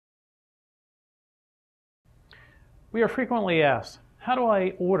We are frequently asked, how do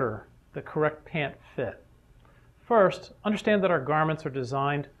I order the correct pant fit? First, understand that our garments are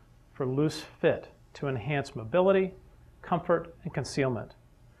designed for loose fit to enhance mobility, comfort, and concealment.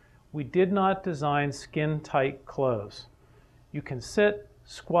 We did not design skin-tight clothes. You can sit,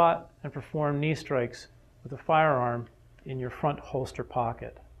 squat, and perform knee strikes with a firearm in your front holster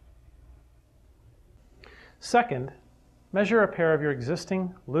pocket. Second, measure a pair of your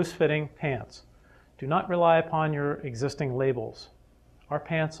existing loose-fitting pants. Do not rely upon your existing labels. Our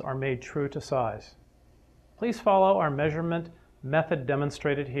pants are made true to size. Please follow our measurement method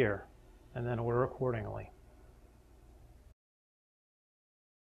demonstrated here, and then order accordingly.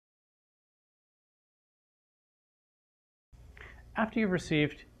 After you've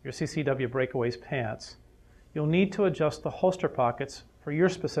received your CCW Breakaways pants, you'll need to adjust the holster pockets for your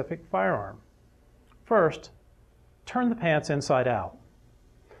specific firearm. First, turn the pants inside out,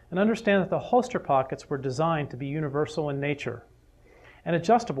 and understand that the holster pockets were designed to be universal in nature and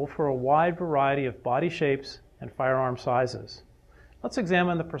adjustable for a wide variety of body shapes and firearm sizes. Let's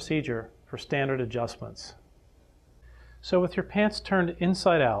examine the procedure for standard adjustments. So with your pants turned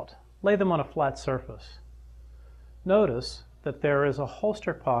inside out, lay them on a flat surface. Notice that there is a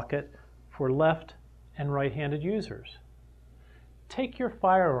holster pocket for left and right-handed users. Take your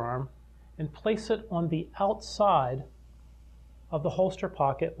firearm and place it on the outside of the holster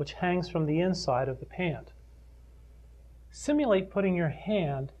pocket, which hangs from the inside of the pant. Simulate putting your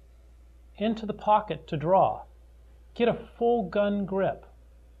hand into the pocket to draw. Get a full gun grip.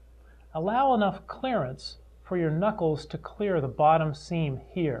 Allow enough clearance for your knuckles to clear the bottom seam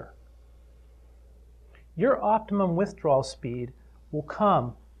here. Your optimum withdrawal speed will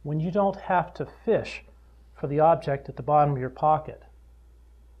come when you don't have to fish for the object at the bottom of your pocket.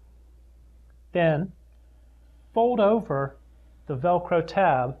 Then, fold over the Velcro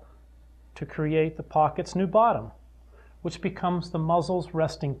tab to create the pocket's new bottom, which becomes the muzzle's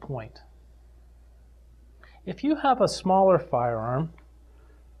resting point. If you have a smaller firearm,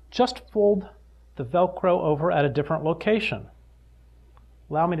 just fold the Velcro over at a different location.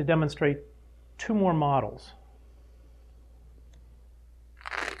 Allow me to demonstrate two more models.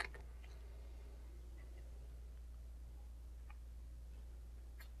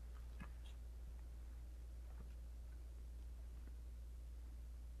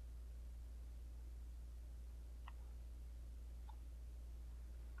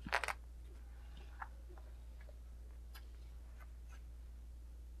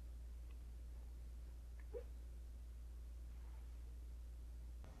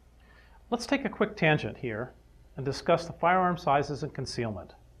 Let's take a quick tangent here and discuss the firearm sizes and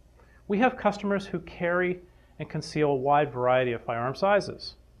concealment. We have customers who carry and conceal a wide variety of firearm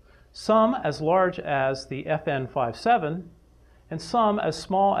sizes, some as large as the FN57 and some as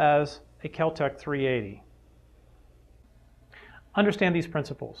small as a Kel-Tec 380. Understand these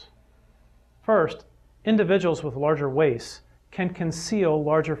principles. First, individuals with larger waists can conceal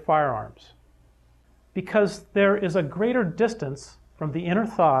larger firearms because there is a greater distance from the inner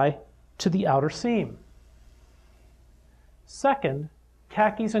thigh to the outer seam. Second,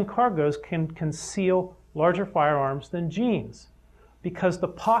 khakis and cargos can conceal larger firearms than jeans because the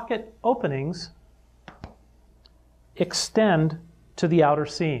pocket openings extend to the outer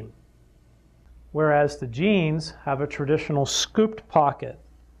seam, whereas the jeans have a traditional scooped pocket.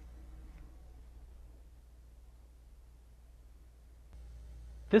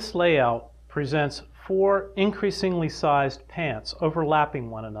 This layout presents four increasingly sized pants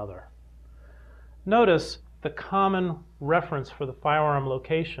overlapping one another. Notice the common reference for the firearm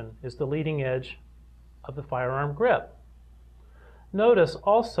location is the leading edge of the firearm grip. Notice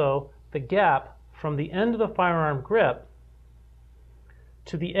also the gap from the end of the firearm grip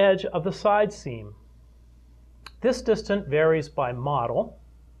to the edge of the side seam. This distance varies by model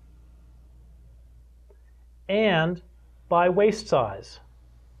and by waist size.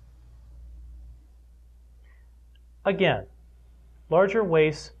 Again, larger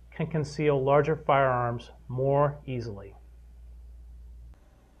waists can conceal larger firearms more easily.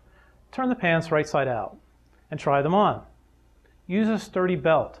 Turn the pants right side out and try them on. Use a sturdy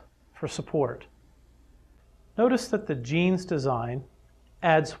belt for support. Notice that the jeans design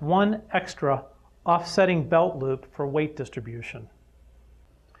adds one extra offsetting belt loop for weight distribution.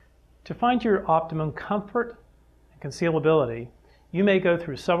 To find your optimum comfort and concealability, you may go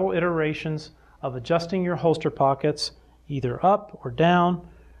through several iterations of adjusting your holster pockets either up or down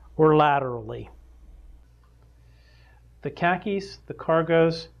or laterally. The khakis, the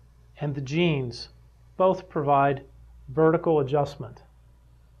cargos, and the jeans both provide vertical adjustment.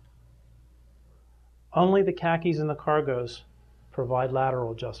 Only the khakis and the cargos provide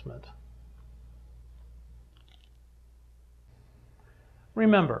lateral adjustment.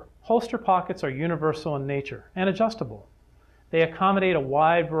 Remember, holster pockets are universal in nature and adjustable. They accommodate a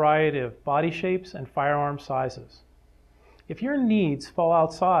wide variety of body shapes and firearm sizes. If your needs fall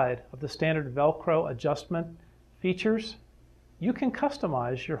outside of the standard Velcro adjustment features, you can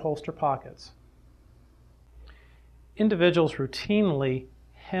customize your holster pockets. Individuals routinely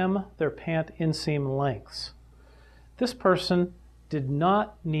hem their pant inseam lengths. This person did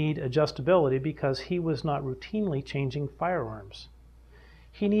not need adjustability because he was not routinely changing firearms.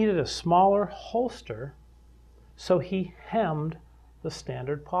 He needed a smaller holster, so he hemmed the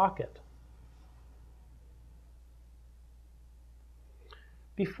standard pocket.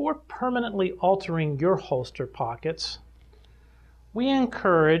 Before permanently altering your holster pockets, we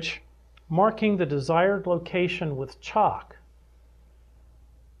encourage marking the desired location with chalk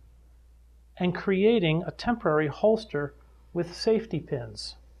and creating a temporary holster with safety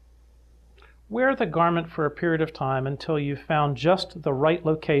pins. Wear the garment for a period of time until you've found just the right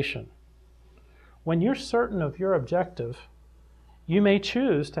location. When you're certain of your objective, you may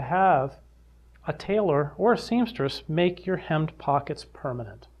choose to have a tailor or a seamstress make your hemmed pockets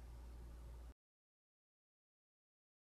permanent.